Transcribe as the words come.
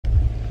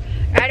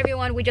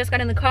everyone, we just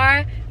got in the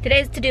car.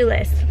 Today's to-do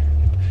list: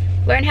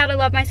 learn how to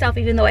love myself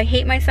even though I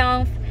hate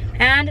myself,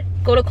 and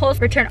go to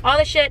Kohl's, return all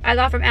the shit I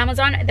got from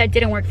Amazon that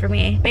didn't work for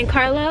me. Me and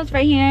Carlos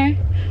right here.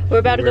 We're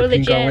about to go to the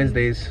gym. On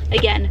Wednesdays.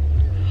 Again.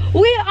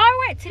 We are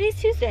right. Today's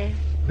Tuesday.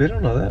 They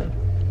don't know that.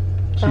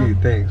 Gee,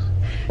 thanks.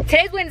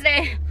 Today's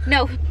Wednesday.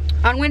 No,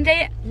 on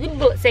Wednesday,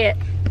 say it.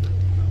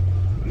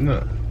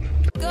 No.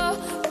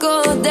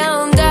 Go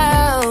down,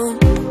 down.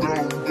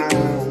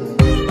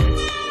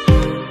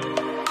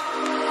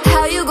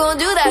 How you gonna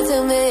do that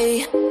to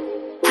me?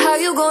 How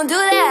you gonna do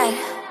that?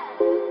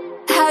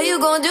 How you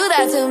gonna do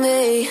that to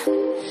me?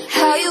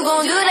 How you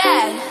gonna do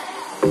that?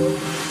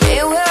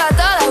 Ain't where I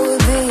thought I would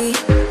be.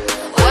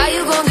 Why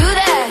you gonna do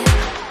that?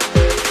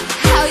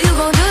 How you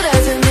gonna do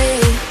that to me?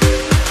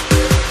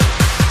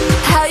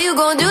 How you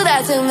gonna do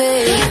that to me?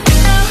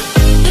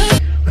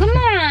 Come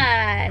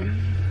on.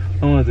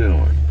 I want to do it.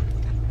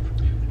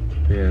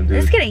 Yeah, dude.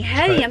 It's getting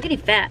heavy. I'm getting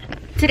fat.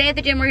 Today at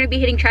the gym, we're gonna be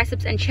hitting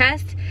triceps and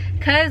chest,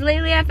 cause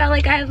lately I felt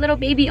like I have little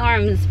baby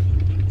arms.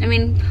 I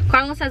mean,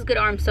 Carlos has good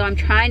arms, so I'm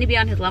trying to be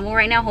on his level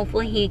right now.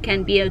 Hopefully he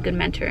can be a good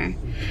mentor.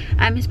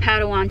 I'm his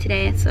Padawan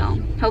today, so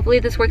hopefully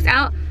this works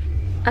out.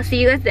 I'll see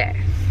you guys there.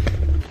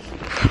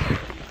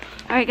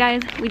 All right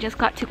guys, we just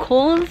got to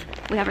Kohl's.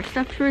 We have our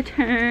stuff to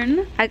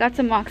return. I got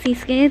some Moxie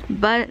skates,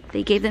 but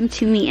they gave them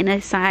to me in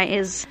a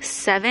size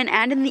 7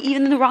 and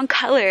even in the wrong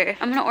color.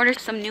 I'm gonna order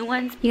some new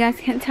ones. You guys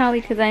can't tell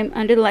because I'm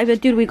under the light,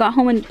 but dude, we got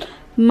home and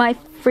my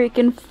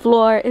freaking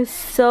floor is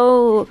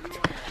soaked.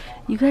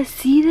 You guys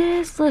see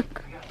this?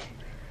 Look.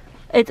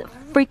 It's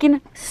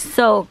freaking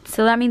soaked.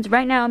 So that means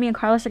right now me and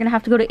Carlos are gonna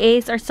have to go to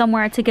Ace or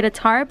somewhere to get a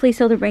tarp, please,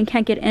 so the rain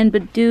can't get in.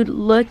 But dude,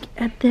 look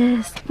at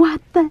this.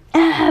 What the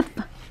F?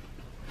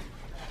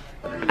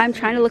 I'm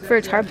trying to look for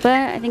a tarp,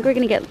 but I think we're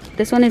gonna get,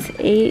 this one is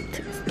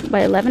 8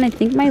 by 11. I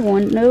think my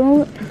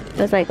window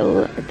is like,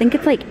 I think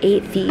it's like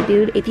 8 feet,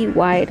 dude, 8 feet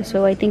wide.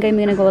 So I think I'm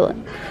gonna go,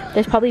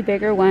 there's probably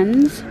bigger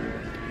ones.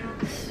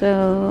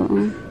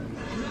 So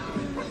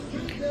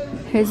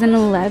here's an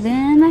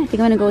 11. I think I'm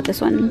gonna go with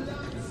this one.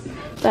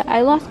 But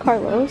I lost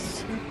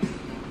Carlos.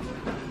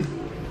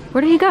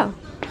 Where did he go?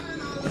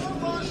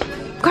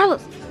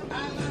 Carlos!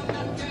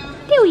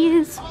 There he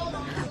is!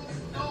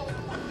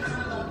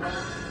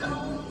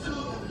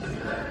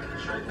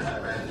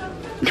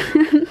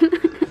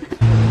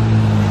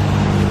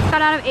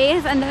 Got out of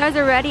Ace and there's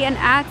already an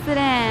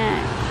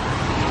accident.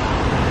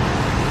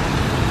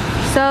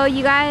 So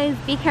you guys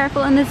be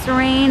careful in this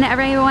rain.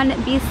 Everyone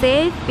be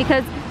safe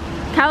because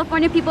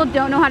California people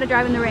don't know how to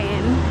drive in the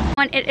rain.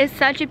 It is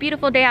such a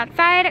beautiful day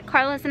outside.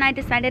 Carlos and I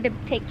decided to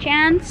take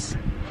chance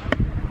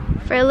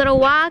for a little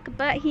walk,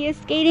 but he is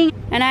skating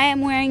and I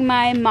am wearing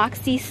my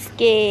Moxie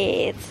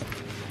skates.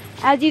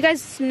 As you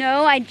guys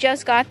know, I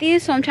just got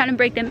these, so I'm trying to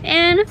break them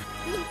in.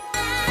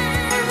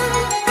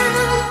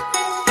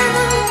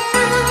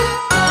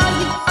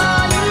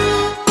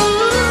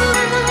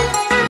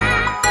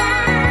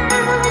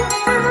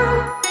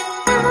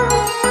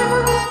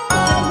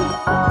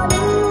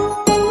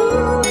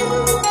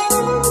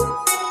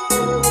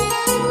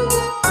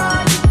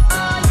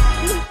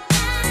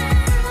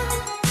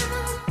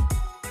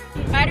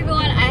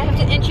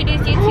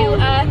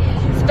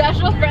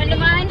 Special friend of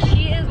mine.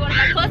 She is one of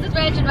my closest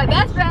friends. She's my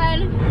best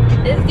friend.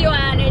 This is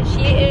Joanne, and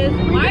she is.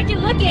 Why aren't you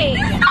looking?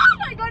 Oh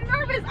my god,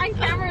 nervous on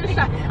camera.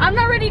 I'm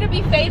not ready to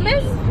be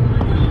famous.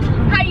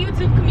 Hi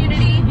YouTube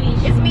community.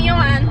 It's me,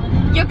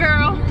 Joanne, your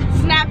girl,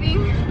 snapping.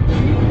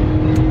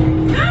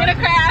 I'm gonna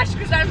crash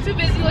because I'm too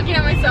busy looking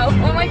at myself.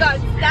 Oh my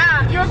god,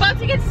 stop. You're about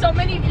to get so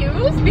many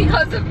views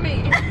because of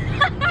me.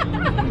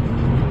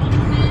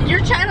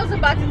 Your channel's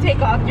about to take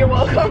off. You're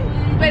welcome.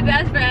 My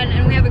best friend,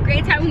 and we have a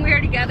great time when we are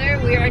together.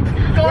 We're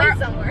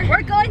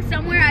going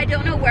somewhere. I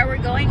don't know where we're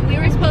going. We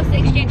were supposed to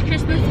exchange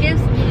Christmas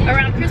gifts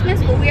around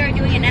Christmas, but we are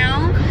doing it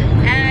now.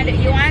 And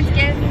Joanne's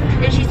gift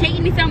is she's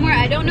taking me somewhere.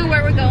 I don't know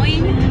where we're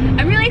going.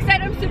 I'm really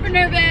excited. I'm super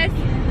nervous.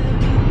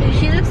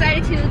 She's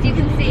excited too, as you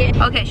can see.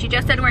 Okay, she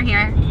just said we're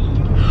here.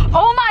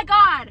 Oh my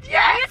god!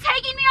 Yeah. Are you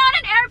taking me on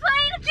an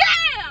airplane?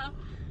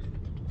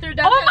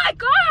 Yeah! Oh my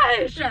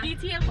gosh!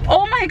 DTM.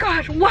 Oh my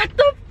gosh, what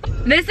the f?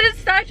 This is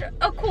such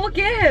a cool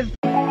gift.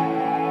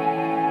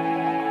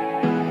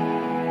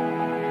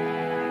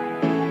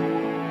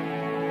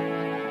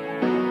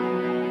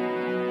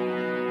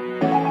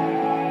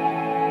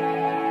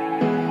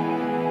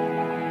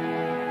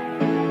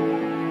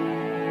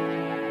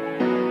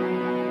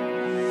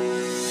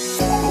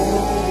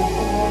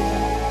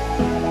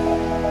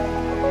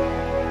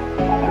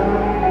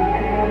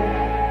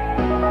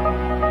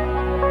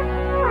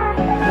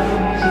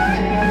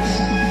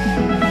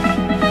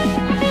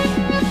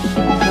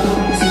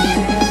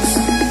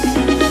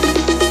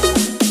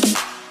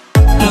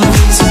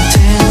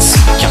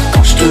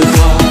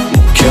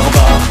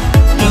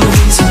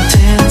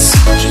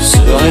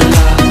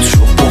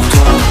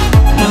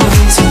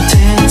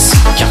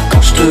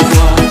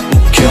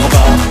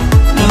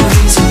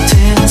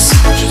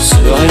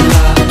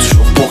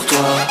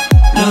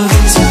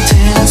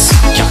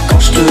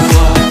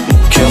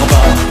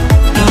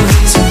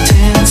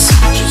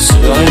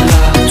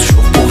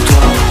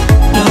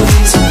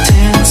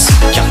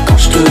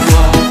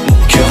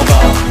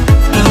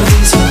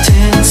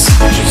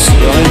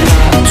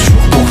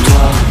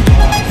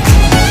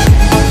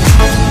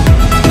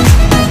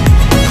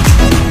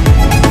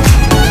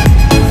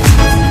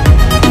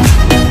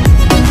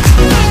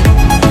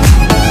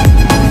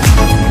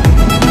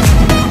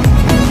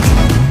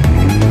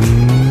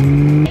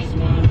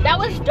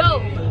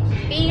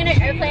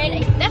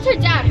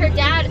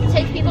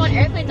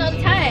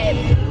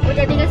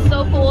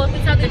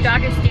 We saw the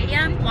Dodger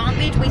Stadium, Long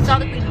Beach. We saw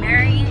the Queen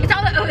Mary. We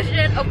saw the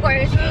ocean, of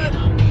course.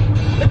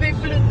 The big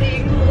blue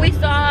thing. We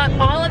saw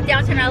all of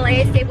downtown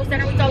LA, Staples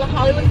Center. We saw the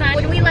Hollywood sign.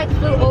 When we like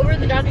flew over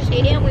the Dodger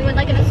Stadium, we went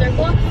like in a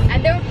circle,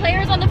 and there were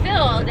players on the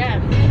field.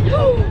 Damn.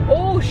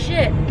 Oh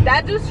shit.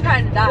 That dude's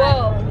trying to die.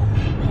 Whoa.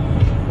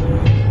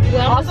 We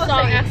almost Also saw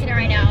an same. accident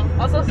right now.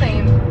 Also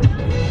same.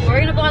 We're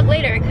gonna vlog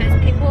later because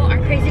people are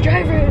crazy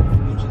drivers.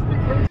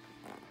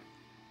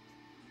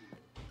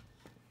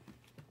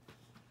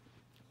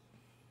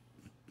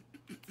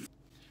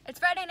 It's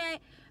Friday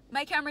night.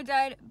 My camera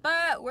died,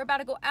 but we're about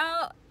to go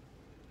out.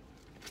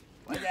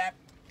 What's that?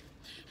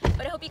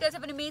 But I hope you guys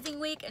have an amazing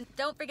week, and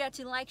don't forget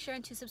to like, share,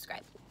 and to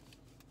subscribe.